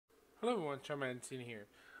Hello everyone, Charmancine here.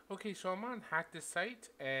 Okay, so I'm on Hack This Site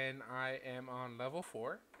and I am on level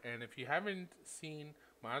 4. And if you haven't seen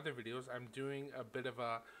my other videos, I'm doing a bit of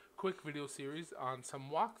a quick video series on some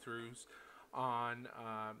walkthroughs on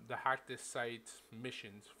the Hack This Site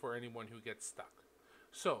missions for anyone who gets stuck.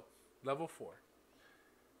 So, level 4.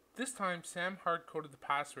 This time, Sam hard-coded the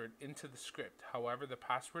password into the script. However, the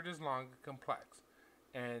password is long and complex,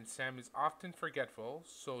 and Sam is often forgetful,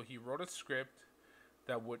 so he wrote a script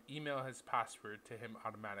that would email his password to him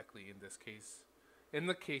automatically in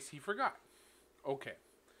the case he forgot. Okay,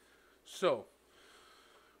 so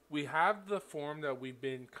we have the form that we've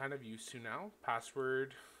been kind of used to now,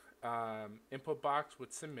 password input box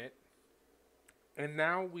with submit, and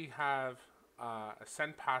now we have a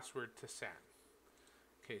send password to Sam.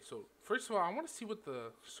 Okay, so first of all, I want to see what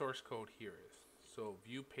the source code here is. So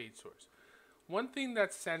view page source. One thing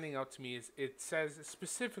that's standing out to me is it says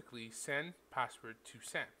specifically send password to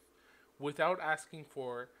Sam without asking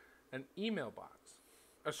for an email box.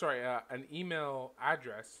 An email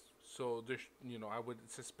address. So there's, I would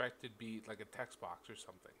suspect it'd be like a text box or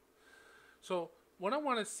something. So what I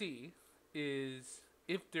want to see is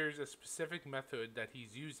if there's a specific method that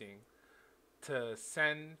he's using to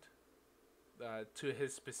send to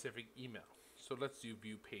his specific email. So let's do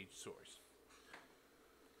view page source.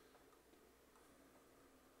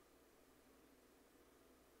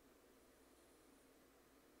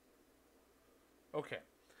 Okay,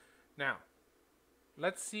 now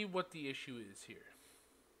let's see what the issue is here.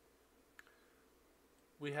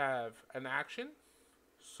 We have an action,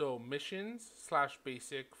 so missions slash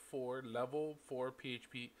basic for level 4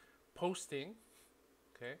 PHP posting.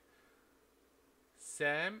 Okay,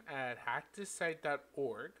 Sam at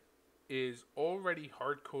hackthisSite.org is already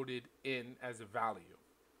hard coded in as a value.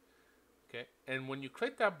 Okay, and when you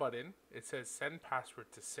click that button, it says send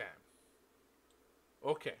password to Sam.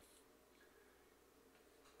 Okay,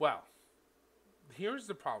 well, here's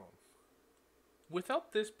the problem.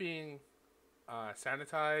 Without this being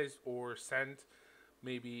sanitized or sent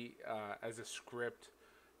maybe as a script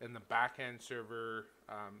in the backend server,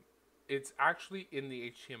 it's actually in the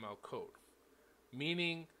HTML code.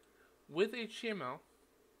 Meaning, with HTML,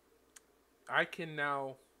 I can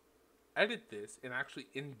now edit this and actually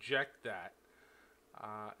inject that,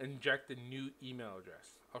 inject a new email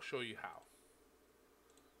address. I'll show you how.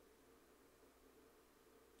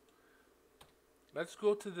 Let's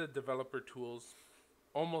go to the developer tools.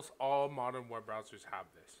 Almost all modern web browsers have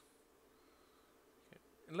this. Okay.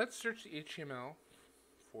 And let's search the HTML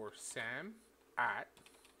for Sam at,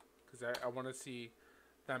 because I want to see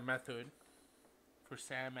that method for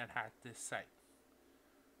Sam at hack this site.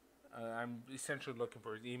 I'm essentially looking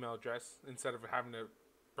for his email address instead of having to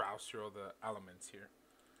browse through all the elements here.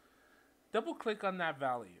 Double click on that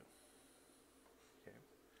value. Okay.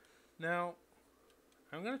 Now,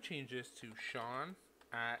 I'm going to change this to Sean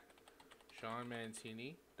at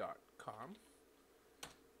SeanMancini.com.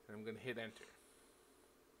 And I'm going to hit enter.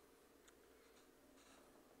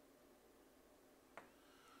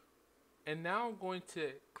 And now I'm going to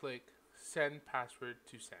click send password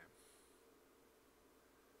to Sam.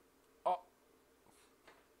 Oh,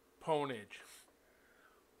 pwnage.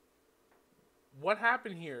 What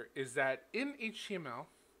happened here is that in HTML,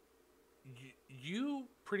 you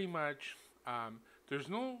pretty much, there's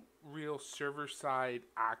no real server-side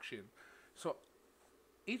action. So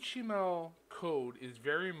HTML code is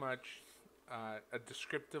very much a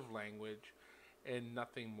descriptive language and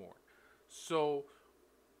nothing more. So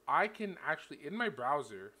I can actually, in my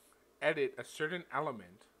browser, edit a certain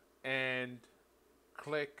element and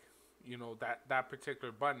click, that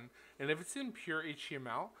particular button. And if it's in pure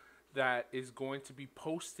HTML, that is going to be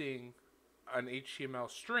posting an HTML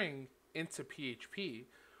string into PHP.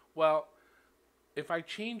 Well, if I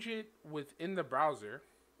change it within the browser,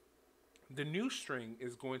 the new string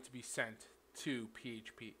is going to be sent to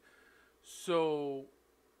PHP. So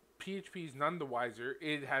PHP is none the wiser.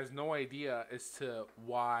 It has no idea as to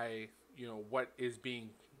why, what is being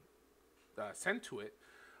sent to it.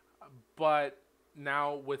 But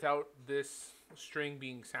now, without this string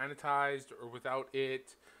being sanitized or without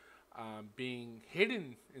it being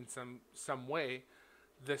hidden in some way,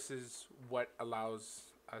 this is what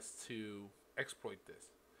allows us to exploit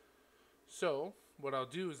this. So what I'll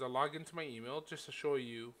do is I'll log into my email just to show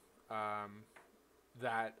you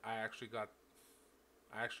that I actually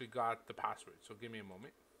got the password. So give me a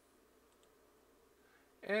moment.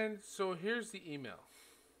 And so here's the email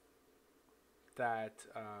that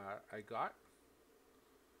I got.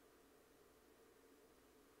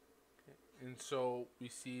 Okay. And so we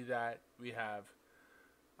see that we have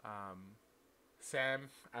Sam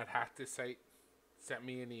at hack this site sent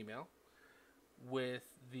me an email with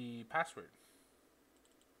the password.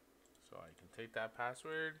 So I can take that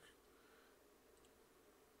password,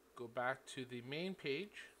 go back to the main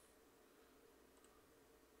page,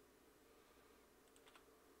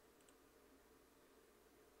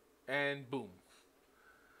 and boom,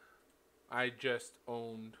 I just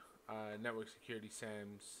owned Network Security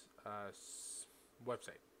Sam's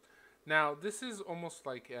website. Now, this is almost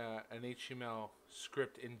like an HTML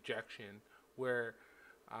script injection where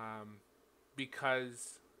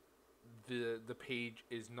because the page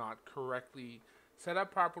is not correctly set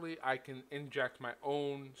up properly, I can inject my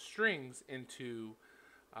own strings into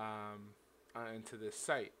this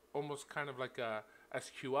site. Almost kind of like a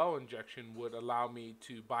SQL injection would allow me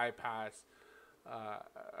to bypass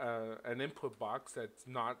an input box that's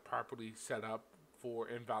not properly set up for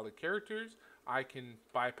invalid characters. I can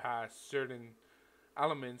bypass certain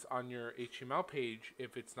elements on your HTML page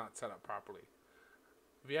if it's not set up properly.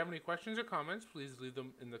 If you have any questions or comments, please leave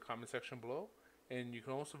them in the comment section below. And you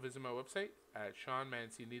can also visit my website at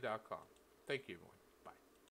SeanMancini.com. Thank you, everyone.